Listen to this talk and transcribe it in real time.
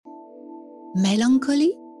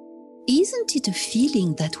Melancholy? Isn't it a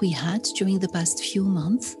feeling that we had during the past few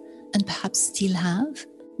months and perhaps still have?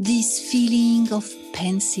 This feeling of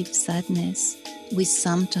pensive sadness with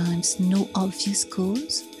sometimes no obvious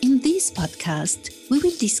cause? In this podcast, we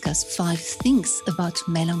will discuss 5 things about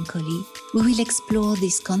melancholy. We will explore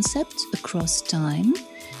this concept across time,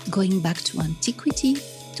 going back to antiquity,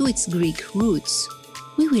 to its Greek roots.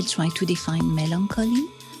 We will try to define melancholy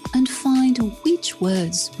and find which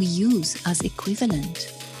words we use as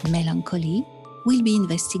equivalent. Melancholy will be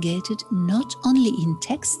investigated not only in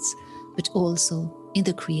texts, but also in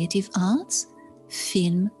the creative arts,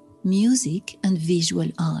 film, music, and visual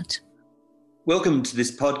art. Welcome to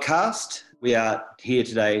this podcast. We are here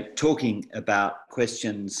today talking about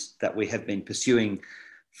questions that we have been pursuing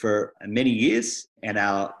for many years, and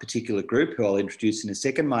our particular group, who I'll introduce in a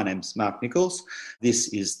second. My name's Mark Nicholls. This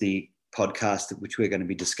is the podcast at which we're going to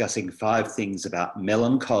be discussing 5 things about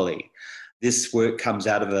melancholy. This work comes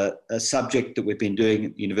out of a subject that we've been doing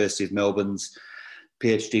at the University of Melbourne's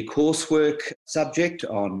PhD coursework subject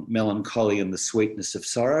on melancholy and the sweetness of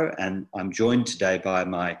sorrow. And I'm joined today by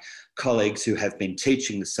my colleagues who have been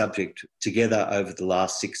teaching the subject together over the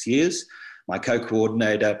last 6 years. My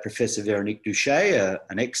co-coordinator, Professor Véronique Duché,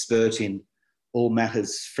 an expert in all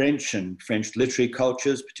matters French and French literary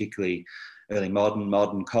cultures, particularly early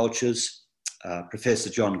modern cultures. Professor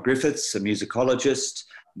John Griffiths, a musicologist,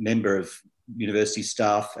 member of university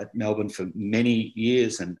staff at Melbourne for many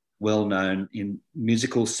years and well known in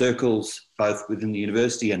musical circles, both within the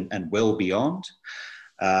university and well beyond.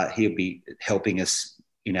 He'll be helping us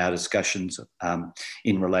in our discussions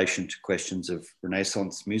in relation to questions of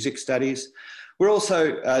Renaissance music studies. We're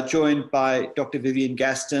also joined by Dr. Vivien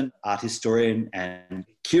Gaston, art historian and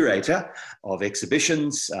curator of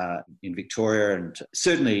exhibitions in Victoria, and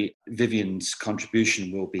certainly Vivien's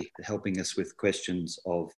contribution will be helping us with questions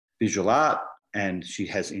of visual art, and she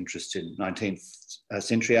has interest in 19th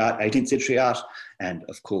century art, 18th century art, and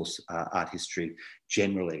of course art history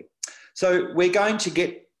generally. So we're going to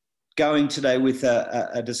get going today with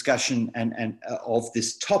a discussion and of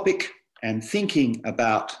this topic and thinking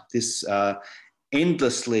about this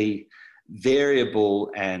endlessly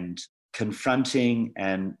variable and confronting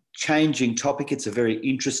and changing topic. It's a very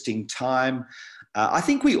interesting time. I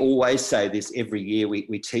think we always say this every year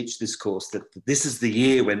we teach this course, that this is the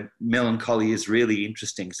year when melancholy is really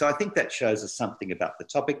interesting. So I think that shows us something about the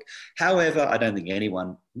topic. However, I don't think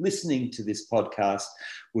anyone listening to this podcast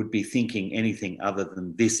would be thinking anything other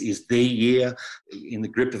than this is the year in the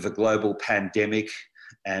grip of a global pandemic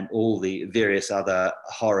and all the various other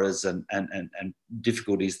horrors and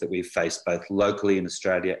difficulties that we've faced both locally in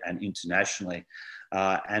Australia and internationally.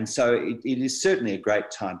 And so it is certainly a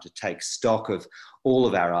great time to take stock of all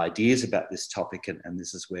of our ideas about this topic, and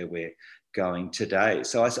this is where we're going today.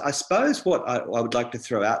 So I suppose what I would like to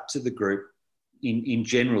throw out to the group in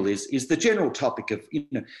general is the general topic of,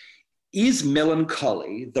 is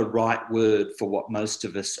melancholy the right word for what most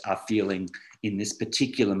of us are feeling in this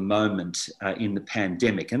particular moment in the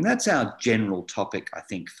pandemic? And that's our general topic, I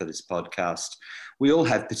think, for this podcast. We all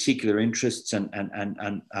have particular interests and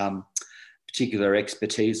particular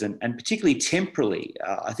expertise, and particularly temporally.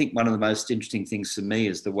 I think one of the most interesting things for me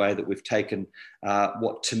is the way that we've taken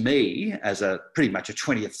what to me, as a pretty much a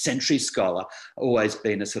 20th century scholar, always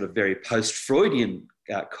been a sort of very post-Freudian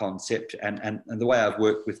concept, and the way I've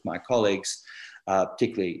worked with my colleagues,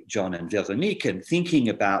 particularly John and Véronique, and thinking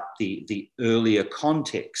about the earlier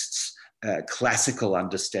contexts, classical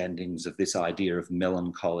understandings of this idea of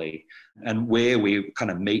melancholy and where we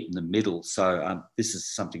kind of meet in the middle. So this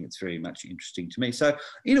is something that's very much interesting to me. So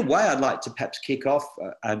in a way, I'd like to perhaps kick off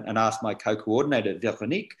and ask my co-coordinator,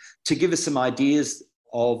 Véronique, to give us some ideas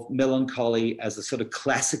of melancholy as a sort of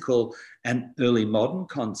classical and early modern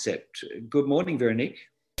concept. Good morning, Véronique.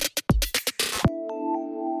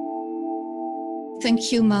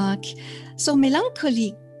 Thank you, Mark. So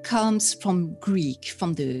melancholy comes from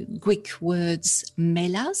the Greek words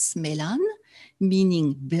melas, melan,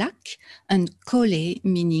 meaning black, and chole,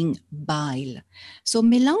 meaning bile. So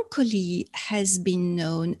melancholy has been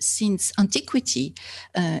known since antiquity,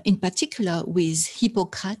 in particular with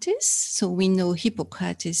Hippocrates. So we know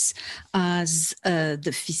Hippocrates as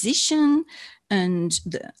the physician and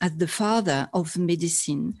as the father of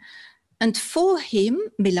medicine. And for him,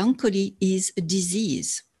 melancholy is a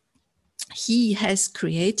disease. He has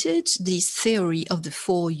created this theory of the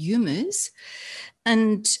 4 humours,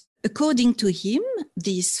 and according to him,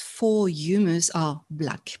 these 4 humours are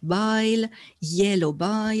black bile, yellow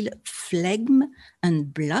bile, phlegm,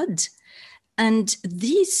 and blood. And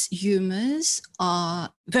these humours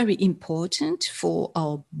are very important for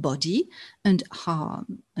our body and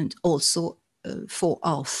also for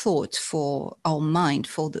our thought, for our mind,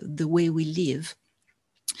 for the way we live.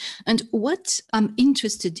 And what I'm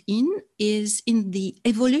interested in is in the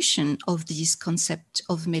evolution of this concept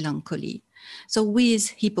of melancholy. So with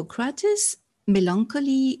Hippocrates,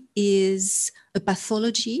 melancholy is a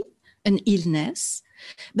pathology, an illness.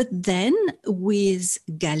 But then with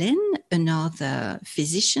Galen, another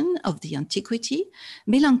physician of the antiquity,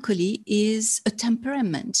 melancholy is a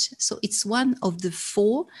temperament. So it's one of the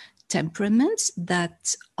 4 temperaments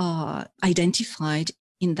that are identified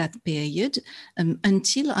in that period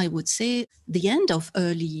until, I would say, the end of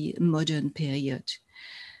early modern period.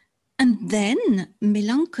 And then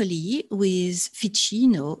melancholy, with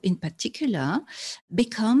Ficino in particular,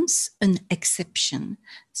 becomes an exception.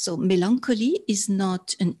 So melancholy is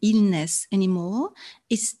not an illness anymore.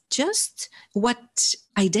 It's just what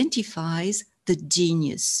identifies the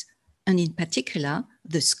genius, and in particular,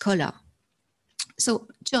 the scholar. So,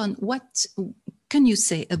 John, what can you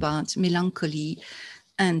say about melancholy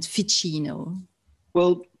and Ficino?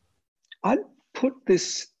 Well, I'd put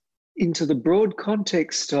this into the broad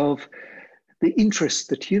context of the interest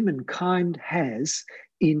that humankind has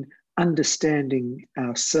in understanding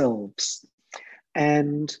ourselves.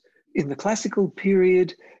 And in the classical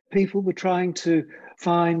period, people were trying to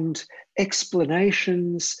find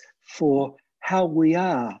explanations for how we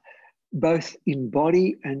are, both in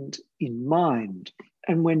body and in mind.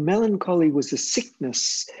 And when melancholy was a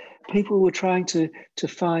sickness, people were trying to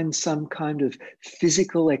find some kind of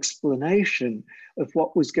physical explanation of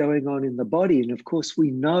what was going on in the body. And of course,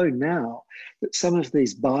 we know now that some of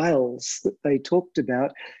these biles that they talked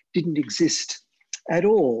about didn't exist at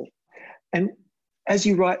all. And as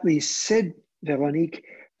you rightly said, Véronique,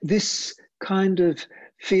 this kind of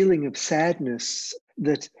feeling of sadness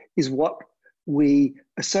that is what we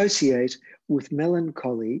associate with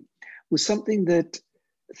melancholy was something that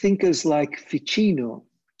thinkers like Ficino,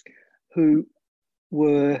 who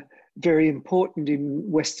were very important in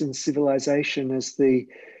Western civilization as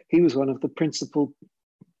he was one of the principal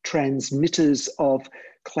transmitters of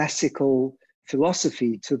classical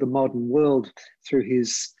philosophy to the modern world through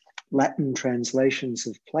his Latin translations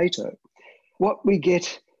of Plato. What we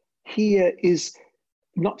get here is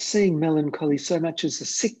not seeing melancholy so much as a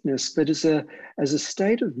sickness, but as a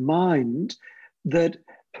state of mind that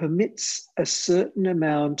permits a certain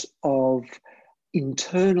amount of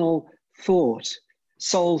internal thought,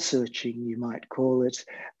 soul searching, you might call it,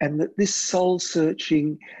 and that this soul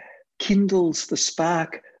searching kindles the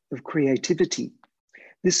spark of creativity.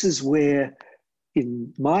 This is where,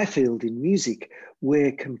 in my field, in music,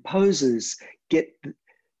 where composers get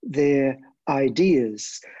their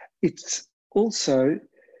ideas. It's also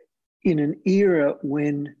in an era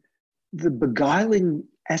when the beguiling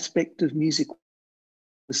aspect of music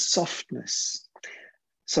was softness.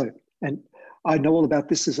 So, and I know all about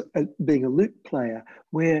this as being a lute player,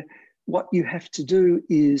 where what you have to do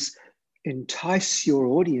is entice your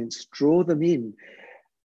audience, draw them in,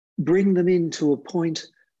 bring them into a point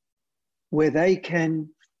where they can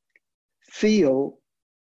feel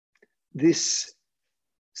this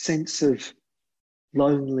sense of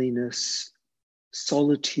loneliness,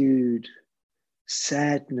 solitude,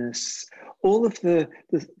 sadness, all of the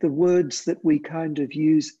words that we kind of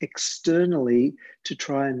use externally to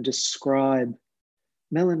try and describe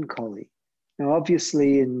melancholy. Now,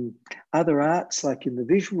 obviously, in other arts, like in the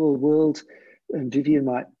visual world, and Vivien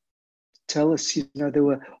might tell us, there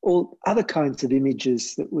were all other kinds of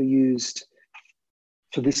images that were used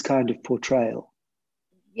for this kind of portrayal.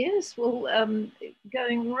 Yes, well,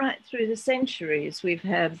 going right through the centuries, we've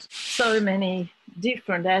had so many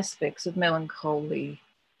different aspects of melancholy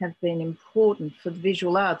have been important for the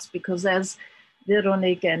visual arts, because as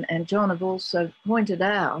Véronique and John have also pointed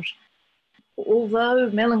out, although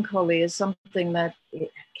melancholy is something that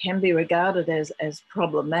can be regarded as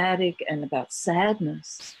problematic and about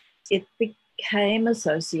sadness, it became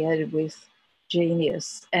associated with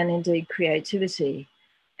genius and indeed creativity.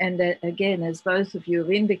 And again, as both of you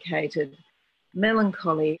have indicated,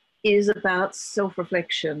 melancholy is about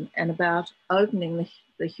self-reflection and about opening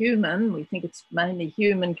the human, we think it's mainly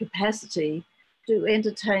human capacity, to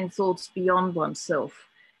entertain thoughts beyond oneself.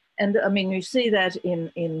 And I mean, you see that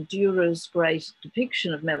in Dürer's great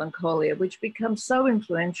depiction of melancholia, which becomes so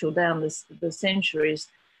influential down the centuries,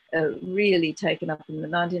 really taken up in the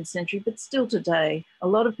 19th century, but still today, a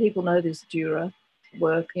lot of people know this Dürer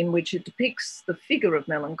work in which it depicts the figure of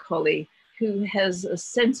melancholy who has a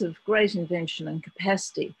sense of great invention and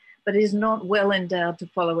capacity, but is not well endowed to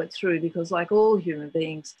follow it through, because like all human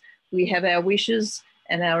beings, we have our wishes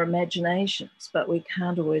and our imaginations, but we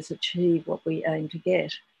can't always achieve what we aim to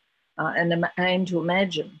get and aim to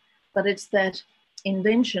imagine. but it's that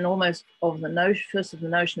invention almost of the notion, first of the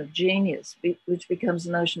notion of genius, which becomes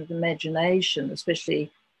the notion of imagination,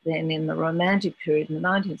 especially then in the Romantic period in the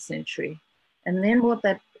 19th century. And then what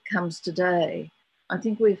that becomes today, I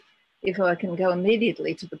think if I can go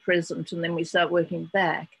immediately to the present and then we start working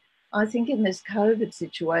back, I think in this COVID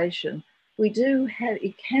situation, we do have,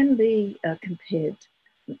 it can be compared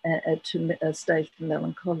to a stage of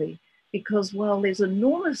melancholy, because while there's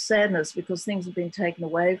enormous sadness because things have been taken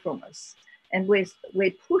away from us and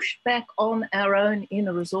we're pushed back on our own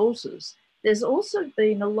inner resources, there's also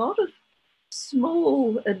been a lot of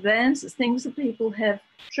small advances, things that people have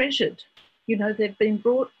treasured. You know, they've been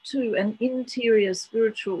brought to an interior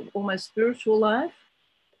spiritual, almost spiritual life,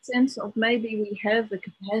 sense of maybe we have the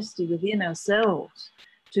capacity within ourselves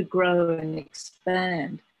to grow and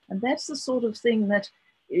expand. And that's the sort of thing that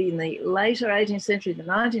in the later 18th century, the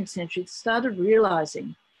 19th century, started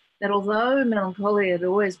realizing that although melancholy had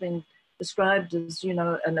always been described as, you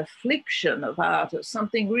know, an affliction of art, or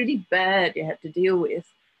something really bad you had to deal with,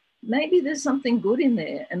 maybe there's something good in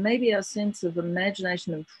there, and maybe our sense of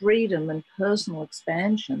imagination and freedom and personal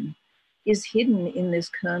expansion is hidden in this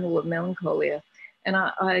kernel of melancholia. And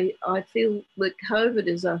I feel that COVID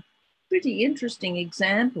is a pretty interesting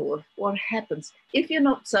example of what happens if you're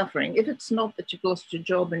not suffering, if it's not that you've lost your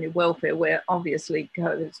job and your welfare, where obviously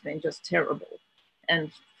COVID has been just terrible.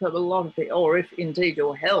 And for a lot of people, or if indeed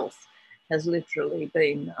your health has literally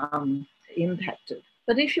been impacted.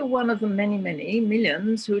 But if you're one of the many, many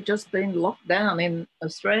millions who have just been locked down in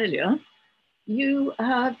Australia, you're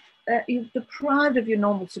deprived of your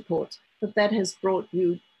normal supports, but that has brought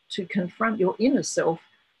you to confront your inner self,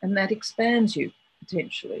 and that expands you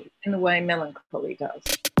potentially in the way melancholy does.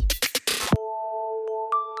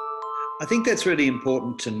 I think that's really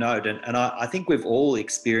important to note, and I think we've all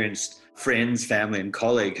experienced friends, family and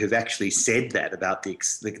colleague who've actually said that about the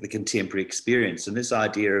contemporary experience, and this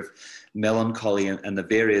idea of melancholy and the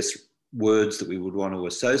various words that we would want to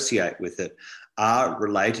associate with it are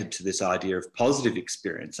related to this idea of positive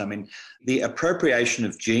experience. I mean, the appropriation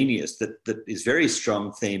of genius that is very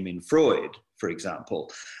strong theme in Freud, for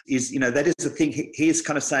example, is, you know, that is the thing. He is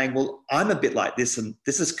kind of saying, well, I'm a bit like this and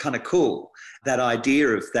this is kind of cool. That idea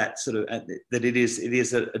of that sort of, that it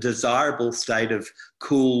is a desirable state of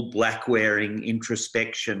cool, black-wearing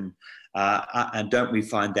introspection. And don't we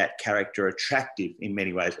find that character attractive in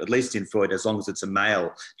many ways, at least in Freud, as long as it's a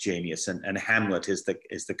male genius, and Hamlet is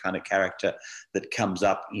the kind of character that comes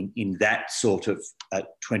up in that sort of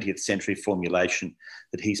 20th century formulation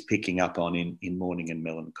that he's picking up on in Mourning and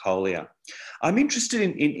Melancholia. I'm interested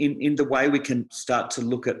in the way we can start to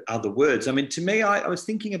look at other words. I mean, to me, I was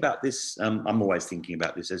thinking about this. I'm always thinking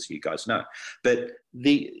about this, as you guys know. But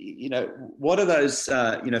what are those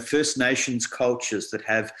First Nations cultures that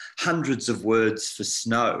have hundreds of words for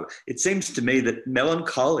snow? It seems to me that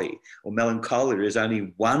melancholy or melancholia is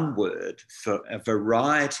only one word for a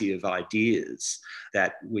variety of ideas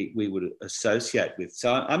that we would associate with.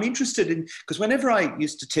 So I'm interested in, because whenever I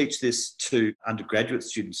used to teach this to undergraduate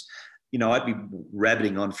students, you know, I'd be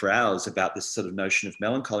rabbiting on for hours about this sort of notion of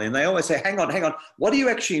melancholy. And they always say, hang on, what do you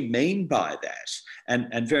actually mean by that?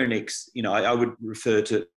 And Veronique's, you know, I would refer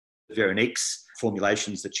to Veronique's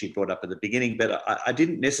formulations that she brought up at the beginning, but I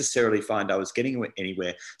didn't necessarily find I was getting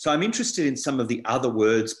anywhere. So I'm interested in some of the other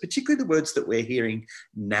words, particularly the words that we're hearing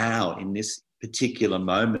now in this particular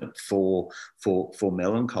moment for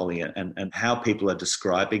melancholy, and how people are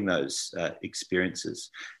describing those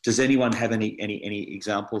experiences. Does anyone have any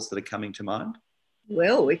examples that are coming to mind?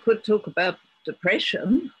 Well, we could talk about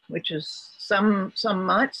depression, which is some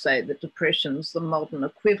might say that depression's the modern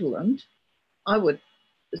equivalent. I would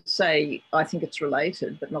say I think it's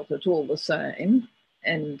related, but not at all the same.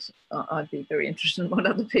 And I'd be very interested in what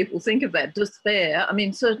other people think of that. Despair, I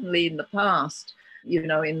mean, certainly in the past, you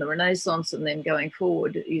know, in the Renaissance and then going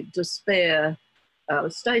forward, despair,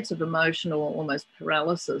 states of emotional almost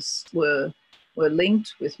paralysis were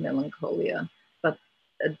linked with melancholia, but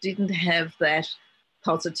didn't have that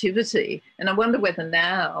positivity. And I wonder whether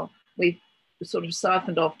now we've sort of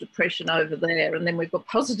siphoned off depression over there, and then we've got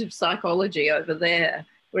positive psychology over there,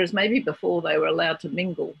 whereas maybe before they were allowed to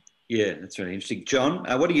mingle. Yeah, that's really interesting. John,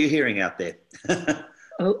 what are you hearing out there?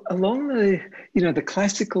 Along the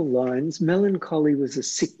classical lines, melancholy was a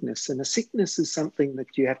sickness, and a sickness is something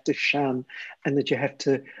that you have to shun and that you have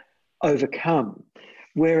to overcome.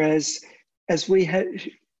 Whereas, as we have,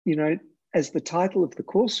 you know, as the title of the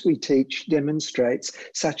course we teach demonstrates,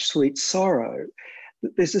 such sweet sorrow,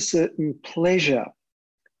 that there's a certain pleasure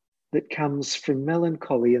that comes from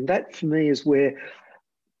melancholy, and that for me is where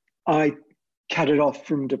I cut it off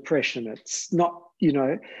from depression. It's not, you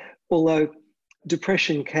know, although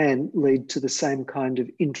depression can lead to the same kind of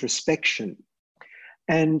introspection.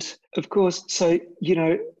 And of course, so, you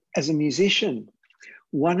know, as a musician,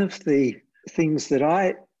 one of the things that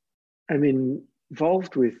I am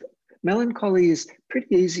involved with, melancholy is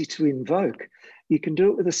pretty easy to invoke. You can do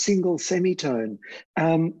it with a single semitone.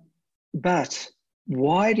 But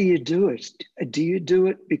why do you do it? Do you do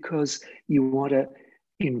it because you want to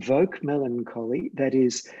invoke melancholy, that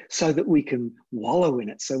is, so that we can wallow in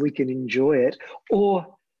it, so we can enjoy it, or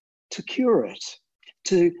to cure it,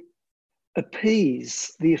 to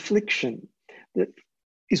appease the affliction? That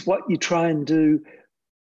is what you try and do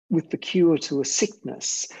with the cure to a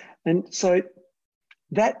sickness. And so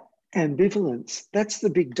that ambivalence, that's the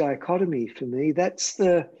big dichotomy for me. That's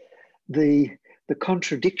the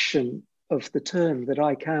contradiction of the term that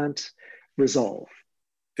I can't resolve.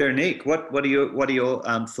 Véronique, what are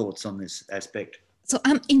your thoughts on this aspect? So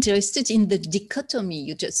I'm interested in the dichotomy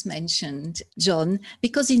you just mentioned, John,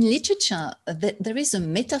 because in literature, there is a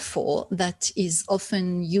metaphor that is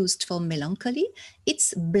often used for melancholy.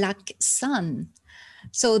 It's black sun.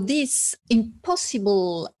 So this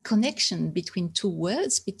impossible connection between two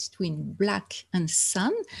words, between black and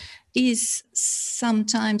sun, is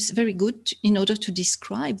sometimes very good in order to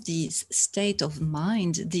describe this state of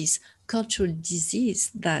mind, this cultural disease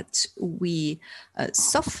that we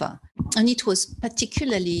suffer. And it was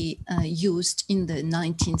particularly used in the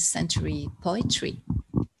 19th century poetry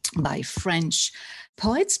by French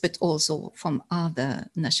poets, but also from other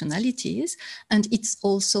nationalities. And it's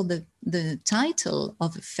also the title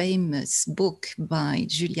of a famous book by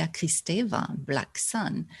Julia Kristeva, Black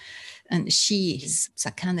Sun. And she is a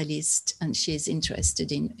psychanalyst, and she is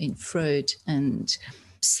interested in Freud and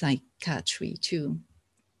psychiatry too.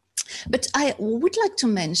 But I would like to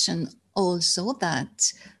mention also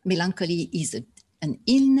that melancholy is an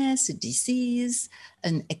illness, a disease,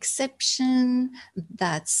 an exception.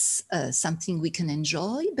 That's something we can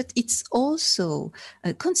enjoy, but it's also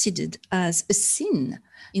considered as a sin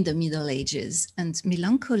in the Middle Ages. And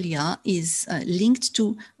melancholia is linked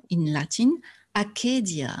to, in Latin,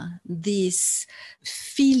 acedia, this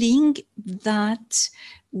feeling that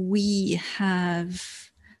we have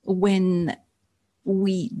when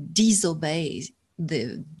we disobey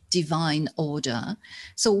the divine order.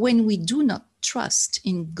 So when we do not trust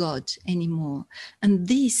in God anymore. And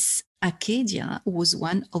this acedia was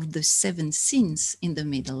one of the 7 sins in the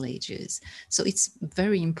Middle Ages. So it's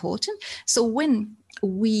very important. So when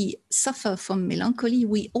we suffer from melancholy,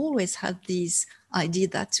 we always have this idea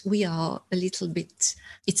that we are a little bit,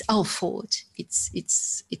 it's our fault.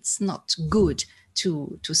 It's not good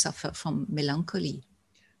to suffer from melancholy.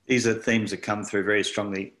 These are themes that come through very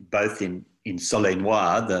strongly, both in Soleil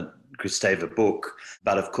Noir, the Kristeva book,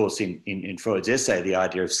 but of course in Freud's essay, the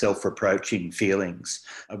idea of self-reproaching feelings,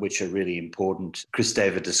 which are really important.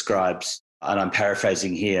 Kristeva describes, and I'm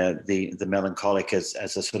paraphrasing here, the melancholic as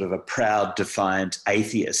a sort of a proud, defiant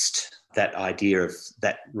atheist, that idea of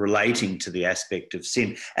that relating to the aspect of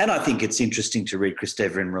sin. And I think it's interesting to read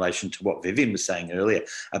Kristeva in relation to what Vivien was saying earlier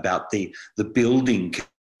about the building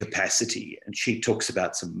capacity. And she talks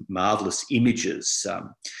about some marvellous images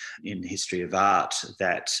in the history of art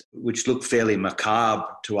which look fairly macabre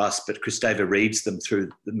to us, but Kristeva reads them through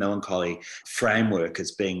the melancholy framework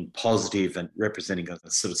as being positive and representing a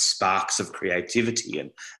sort of sparks of creativity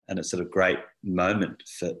and a sort of great moment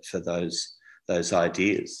for those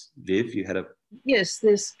ideas. Viv, you had a... Yes,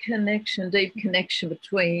 this deep connection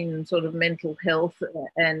between sort of mental health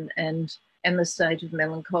and the state of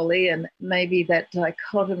melancholy, and maybe that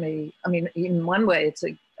dichotomy. I mean, in one way, it's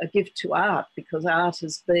a gift to art, because art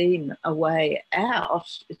has been a way out.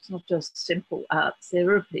 It's not just simple art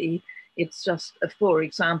therapy. It's just, for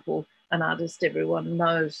example, an artist everyone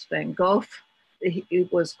knows, Van Gogh.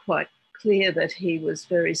 It was quite clear that he was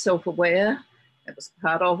very self-aware. That was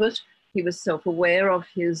part of it. He was self-aware of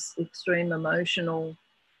his extreme emotional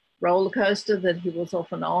roller coaster that he was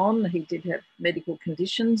often on. He did have medical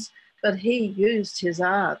conditions, but he used his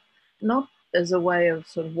art not as a way of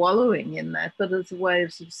sort of wallowing in that, but as a way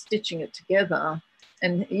of sort of stitching it together,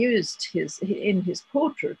 and used in his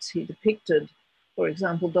portraits, he depicted, for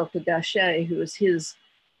example, Dr. Gachet, who was his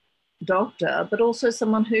doctor, but also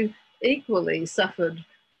someone who equally suffered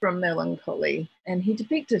from melancholy, and he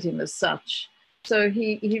depicted him as such. So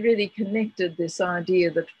he really connected this idea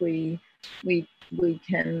that we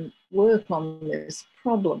can work on this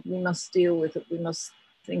problem. We must deal with it. We must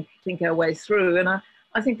think our way through. And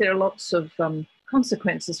I think there are lots of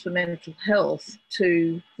consequences for mental health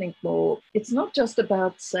to think more. It's not just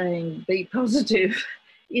about saying be positive.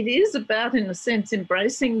 It is about, in a sense,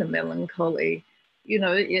 embracing the melancholy. You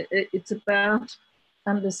know, it's about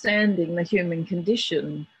understanding the human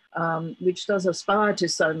condition, which does aspire to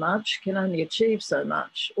so much, can only achieve so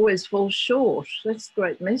much, always falls short. That's a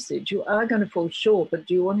great message. You are going to fall short, but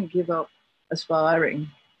do you want to give up aspiring?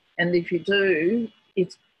 And if you do,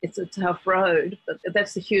 it's a tough road, but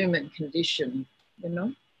that's the human condition, you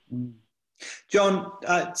know? Mm. John,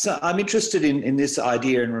 so I'm interested in this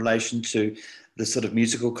idea in relation to the sort of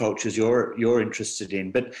musical cultures you're interested in.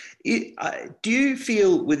 But do you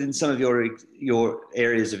feel within some of your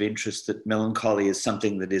areas of interest that melancholy is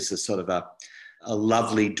something that is a sort of a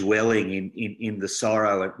lovely dwelling in the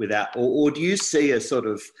sorrow without, or do you see a sort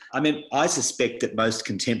of, I mean, I suspect that most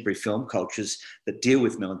contemporary film cultures that deal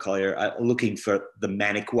with melancholy are looking for the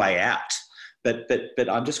manic way out. But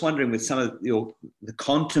I'm just wondering, with some of the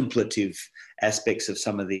contemplative aspects of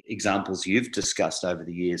some of the examples you've discussed over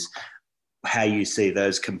the years, how you see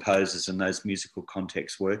those composers and those musical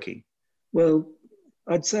contexts working. Well,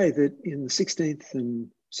 I'd say that in the 16th and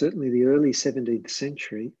certainly the early 17th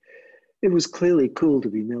century, it was clearly cool to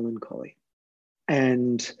be melancholy.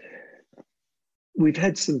 And we've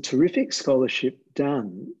had some terrific scholarship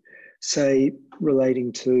done, say,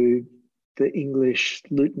 relating to the English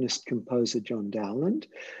lutenist composer John Dowland,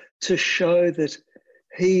 to show that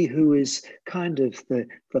he, who is kind of the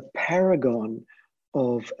paragon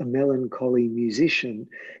of a melancholy musician,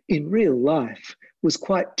 in real life was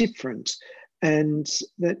quite different, and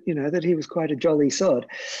that, you know, that he was quite a jolly sod,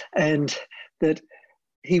 and that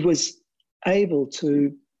he was able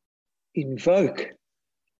to invoke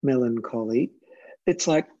melancholy. It's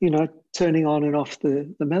like, you know, turning on and off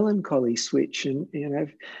the melancholy switch. And, you know,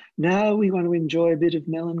 now we want to enjoy a bit of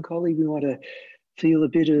melancholy. We want to feel a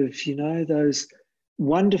bit of, you know, those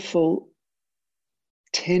wonderful,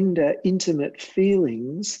 tender, intimate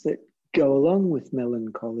feelings that go along with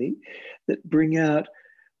melancholy, that bring out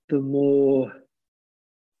the more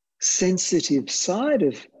sensitive side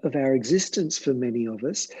of our existence for many of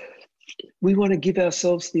us. We want to give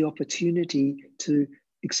ourselves the opportunity to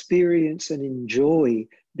experience and enjoy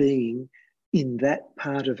being in that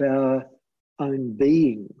part of our own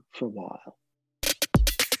being for a while.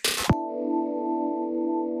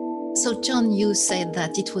 So, John, you said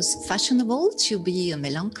that it was fashionable to be a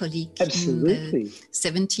melancholic Absolutely. in the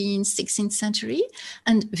 17th, 16th century.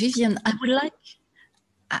 And Vivien, I would like,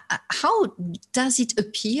 how does it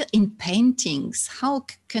appear in paintings? How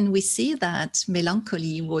can we see that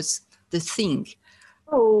melancholy was the thing?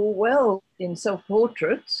 Oh, well, in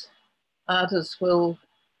self-portraits, artists will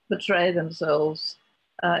portray themselves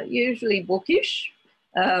usually bookish.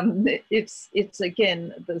 It's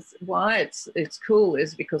again, why it's cool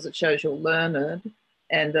is because it shows you're learned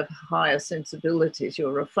and of higher sensibilities.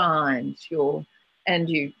 You're refined. You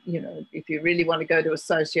know, if you really want to go to a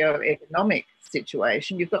socio-economic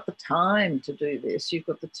situation, you've got the time to do this. You've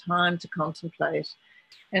got the time to contemplate.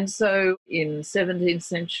 And so in 17th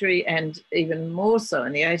century, and even more so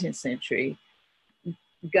in the 18th century,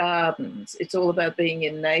 gardens, it's all about being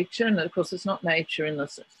in nature. And of course, it's not nature in the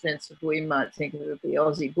sense of we might think of the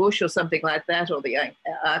Aussie bush or something like that, or the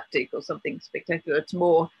Arctic or something spectacular. It's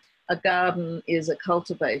more, a garden is a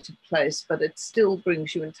cultivated place, but it still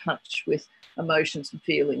brings you in touch with emotions and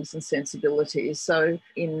feelings and sensibilities. So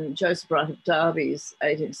in Joseph Wright of Derby's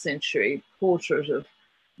 18th century portrait of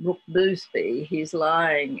Rook Boothby, he's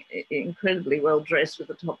lying incredibly well dressed with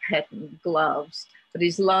a top hat and gloves, but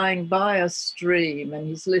he's lying by a stream and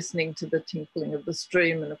he's listening to the tinkling of the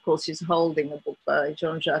stream. And of course, he's holding a book by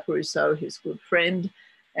Jean-Jacques Rousseau, his good friend.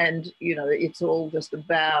 And, you know, it's all just a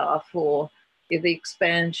bow for the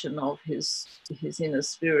expansion of his inner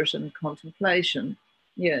spirit and contemplation.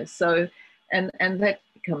 Yeah, so, and that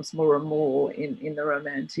becomes more and more in the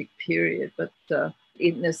Romantic period. But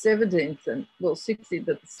in the 17th and, well, 16th,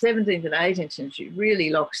 but the 17th and 18th century really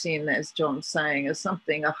locks in, as John's saying, as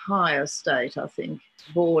something, a higher state, I think,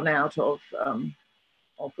 born out of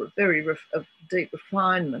a very deep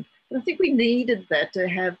refinement. But I think we needed that to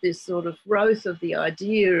have this sort of growth of the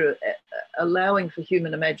idea, allowing for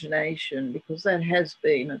human imagination, because that has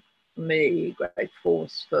been, for me, a great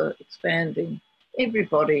force for expanding.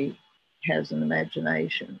 Everybody has an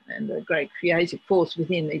imagination and a great creative force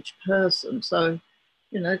within each person. So,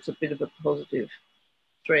 you know, it's a bit of a positive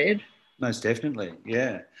thread. Most definitely,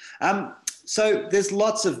 yeah. So there's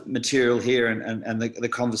lots of material here and the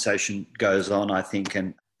conversation goes on, I think.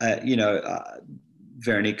 And, you know,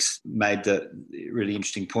 Veronique's made the really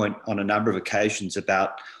interesting point on a number of occasions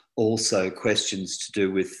about also questions to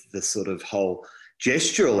do with the sort of whole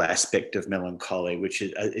gestural aspect of melancholy, which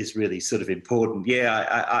is really sort of important.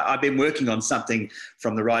 Yeah, I've been working on something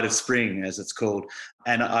from the Rite of Spring, as it's called,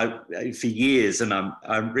 And for years, and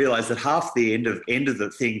I realised that half the end of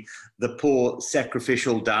the thing, the poor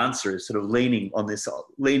sacrificial dancer is sort of leaning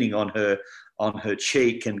on her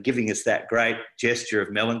cheek and giving us that great gesture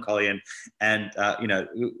of melancholy. And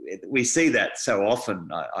we see that so often.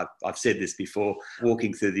 I've said this before,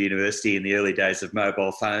 walking through the university in the early days of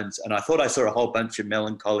mobile phones, and I thought I saw a whole bunch of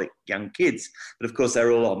melancholic young kids, but of course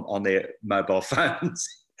they're all on their mobile phones.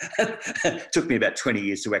 It took me about 20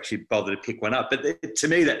 years to actually bother to pick one up. But to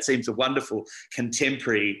me, that seems a wonderful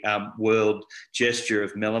contemporary world gesture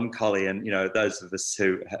of melancholy. And, those of us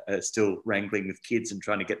who are still wrangling with kids and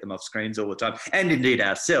trying to get them off screens all the time, and indeed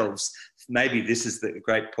ourselves, maybe this is the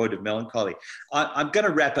great point of melancholy. I'm going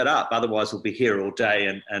to wrap it up. Otherwise, we'll be here all day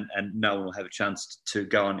and no one will have a chance to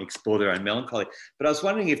go and explore their own melancholy. But I was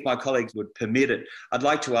wondering if my colleagues would permit it. I'd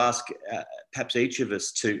like to ask perhaps each of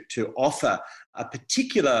us to offer a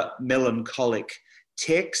particular melancholic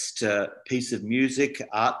text, a piece of music,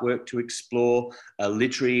 artwork to explore, a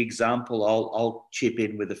literary example. I'll chip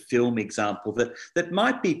in with a film example that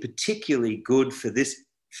might be particularly good for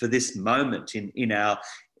this moment in our,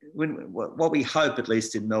 what we hope, at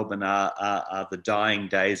least in Melbourne, are the dying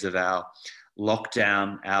days of our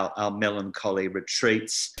lockdown, our melancholy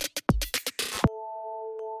retreats.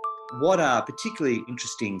 What are particularly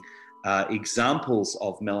interesting examples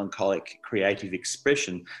of melancholic creative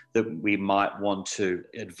expression that we might want to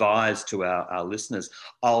advise to our listeners?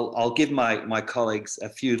 I'll give my colleagues a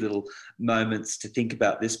few little moments to think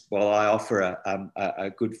about this while I offer a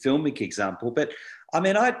good filmic example. But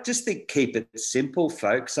I just think keep it simple,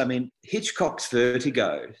 folks. Hitchcock's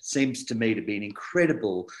Vertigo seems to me to be an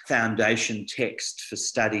incredible foundation text for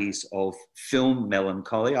studies of film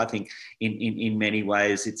melancholy. I think in many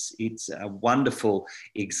ways it's a wonderful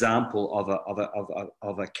example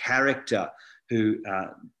of a character who,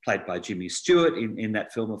 played by Jimmy Stewart in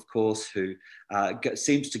that film, of course, who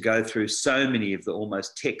seems to go through so many of the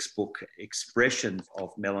almost textbook expressions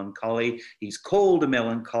of melancholy. He's called a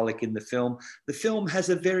melancholic in the film. The film has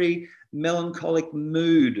a very melancholic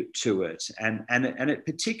mood to it. And it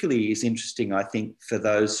particularly is interesting, I think, for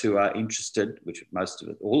those who are interested, which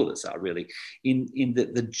all of us are really, in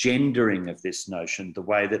the gendering of this notion, the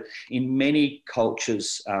way that in many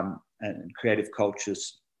cultures and creative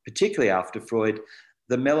cultures, particularly after Freud,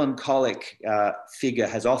 the melancholic figure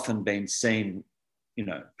has often been seen,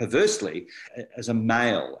 perversely, as a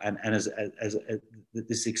male, and as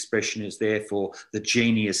this expression is there for the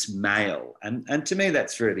genius male. And to me,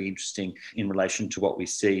 that's really interesting in relation to what we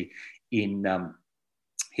see in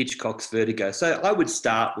Hitchcock's Vertigo. So I would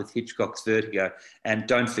start with Hitchcock's Vertigo, and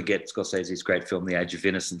don't forget Scorsese's great film, The Age of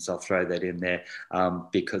Innocence. I'll throw that in there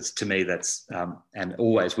because to me that's, and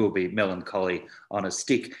always will be, melancholy on a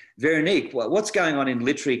stick. Veronique, what's going on in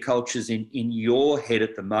literary cultures in your head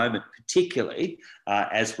at the moment, particularly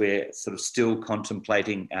as we're sort of still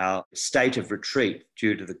contemplating our state of retreat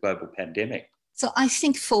due to the global pandemic? So I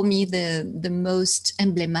think for me, the most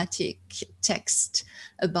emblematic text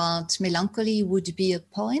about melancholy would be a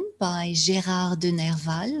poem by Gérard de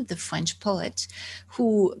Nerval, the French poet,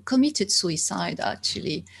 who committed suicide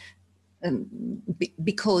actually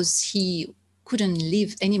because he couldn't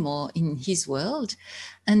live anymore in his world.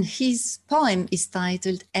 And his poem is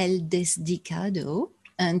titled El Desdicado,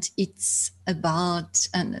 and it's about,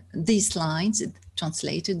 and these lines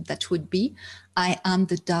translated, that would be, I am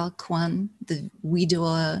the dark one, the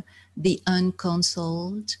widower, the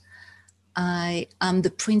unconsoled. I am the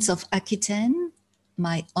prince of Aquitaine.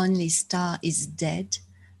 My only star is dead,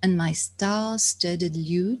 and my star-studded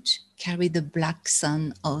lute carry the black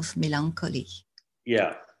sun of melancholy.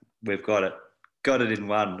 Yeah, we've got it. Got it in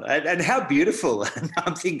one. And how beautiful. And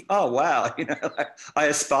I'm thinking, oh, wow, I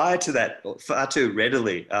aspire to that far too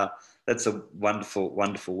readily. That's a wonderful,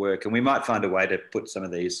 wonderful work. And we might find a way to put some of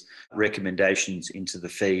these recommendations into the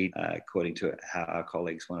feed according to how our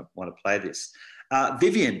colleagues want to play this.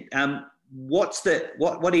 Vivien, what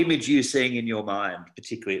image are you seeing in your mind,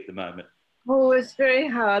 particularly at the moment? Oh, it's very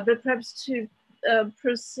hard, but perhaps to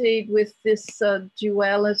proceed with this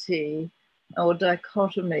duality or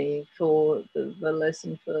dichotomy for the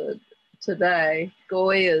lesson for today.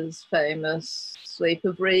 Goya's famous Sleep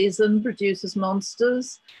of Reason produces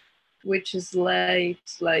monsters, which is late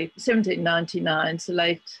 1799, so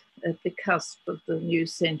late at the cusp of the new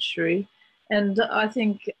century. And I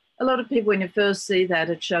think a lot of people, when you first see that,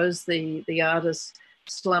 it shows the artist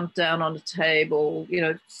slumped down on a table,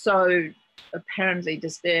 so apparently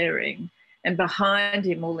despairing. And behind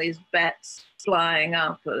him, all these bats flying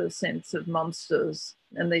up, a sense of monsters.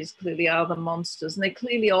 And these clearly are the monsters. And they're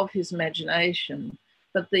clearly of his imagination.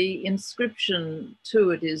 But the inscription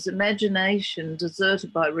to it is, imagination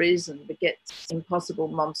deserted by reason begets impossible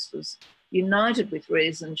monsters. United with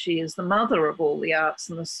reason, she is the mother of all the arts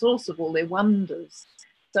and the source of all their wonders.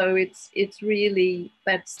 So it's really,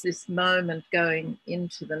 that's this moment going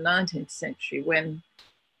into the 19th century when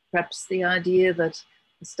perhaps the idea that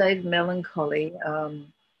the state of melancholy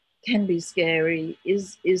can be scary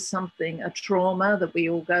is something, a trauma that we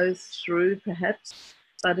all go through perhaps,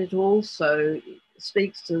 but it also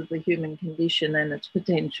speaks to the human condition and its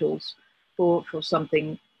potentials for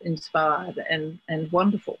something inspired and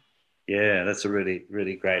wonderful. Yeah, that's a really,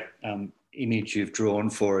 really great image you've drawn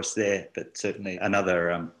for us there, but certainly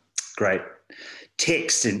another great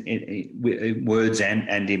text in words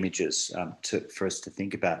and images for us to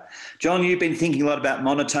think about. John, you've been thinking a lot about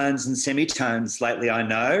monotones and semitones lately, I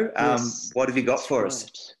know. Yes, what have you got for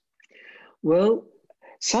us? Well,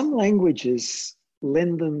 some languages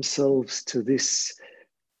lend themselves to this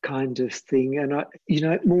kind of thing. And,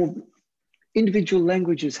 more individual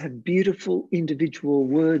languages have beautiful individual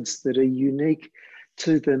words that are unique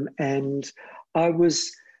to them. And I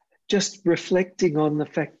was just reflecting on the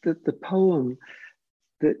fact that the poem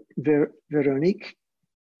that Véronique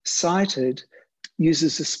cited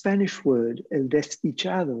uses a Spanish word, el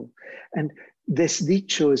desdichado. And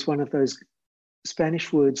desdicho is one of those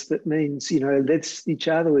Spanish words that means, el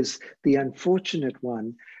desdichado is the unfortunate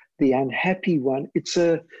one, the unhappy one. It's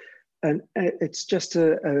just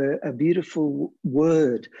a beautiful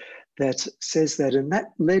word that says that. And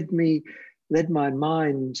that led my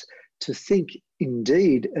mind to think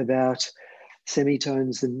indeed about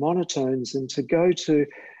semitones and monotones, and to go to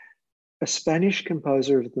a Spanish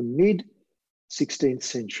composer of the mid-16th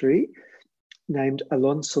century named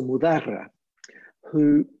Alonso Mudarra,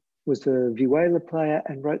 who was a vihuela player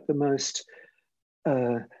and wrote the most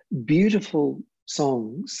beautiful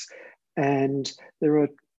songs. And there are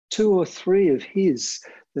two or three of his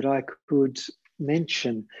that I could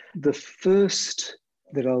mention. The first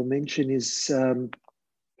that I'll mention is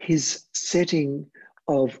his setting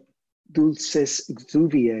of Dulces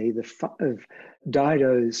Exuviae, of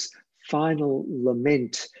Dido's final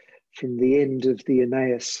lament from the end of the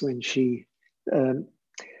Aeneas, when she,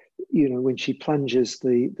 when she plunges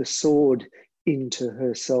the sword into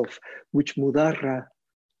herself, which Mudarra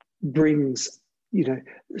brings,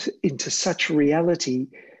 into such reality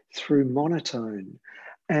through monotone.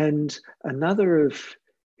 And another of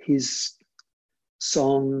his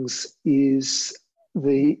songs is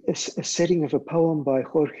a setting of a poem by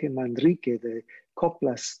Jorge Manrique, the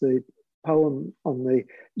Coplas, the poem on the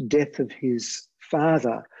death of his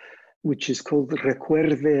father, which is called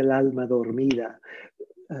Recuerde el alma dormida,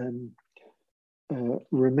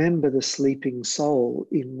 remember the sleeping soul,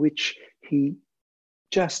 in which he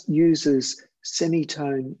just uses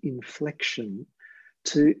semitone inflection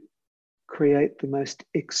to create the most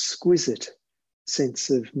exquisite sense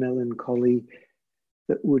of melancholy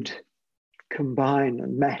that would combine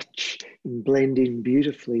and match and blend in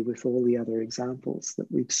beautifully with all the other examples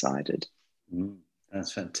that we've cited.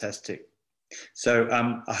 That's fantastic. So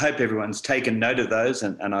I hope everyone's taken note of those,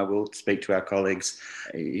 and I will speak to our colleagues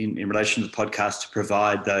in relation to the podcast to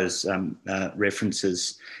provide those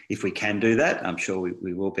references if we can do that. I'm sure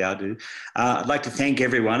we will be able to. I'd like to thank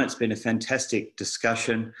everyone. It's been a fantastic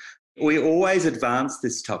discussion. We always advance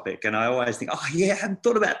this topic, and I always think, oh, yeah, I hadn't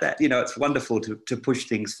thought about that. It's wonderful to push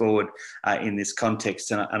things forward in this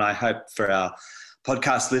context, and I hope for our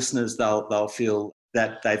podcast listeners, they'll feel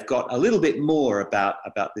that they've got a little bit more about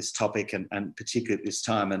this topic, and particularly at this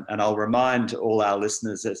time. And I'll remind all our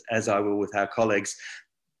listeners, as I will with our colleagues,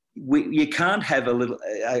 you can't have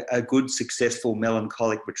a good, successful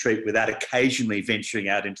melancholic retreat without occasionally venturing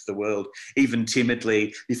out into the world, even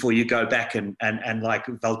timidly, before you go back and like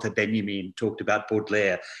Walter Benjamin talked about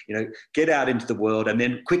Baudelaire, get out into the world and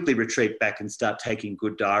then quickly retreat back and start taking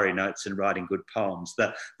good diary notes and writing good poems.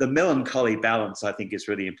 The melancholy balance, I think, is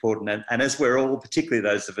really important. And as we're all, particularly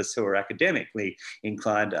those of us who are academically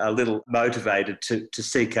inclined, a little motivated to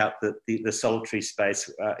seek out the solitary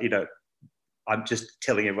space, I'm just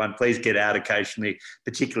telling everyone, please get out occasionally,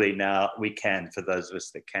 particularly now we can, for those of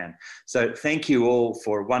us that can. So thank you all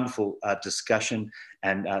for a wonderful discussion,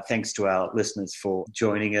 and thanks to our listeners for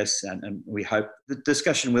joining us, and we hope the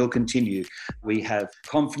discussion will continue. We have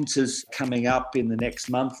conferences coming up in the next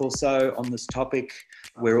month or so on this topic.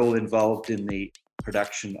 We're all involved in the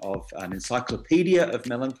production of an encyclopedia of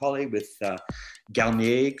melancholy with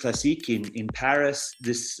Garnier Classique in Paris.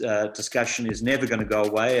 This discussion is never going to go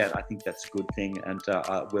away, and I think that's a good thing. And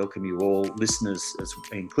I welcome you all, listeners as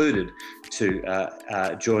included, to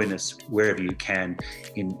join us wherever you can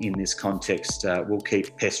in this context. We'll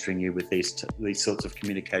keep pestering you with these sorts of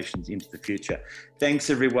communications into the future. Thanks,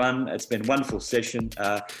 everyone. It's been a wonderful session.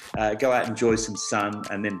 Go out and enjoy some sun,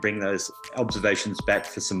 and then bring those observations back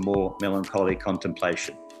for some more melancholy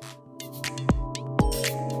contemplation.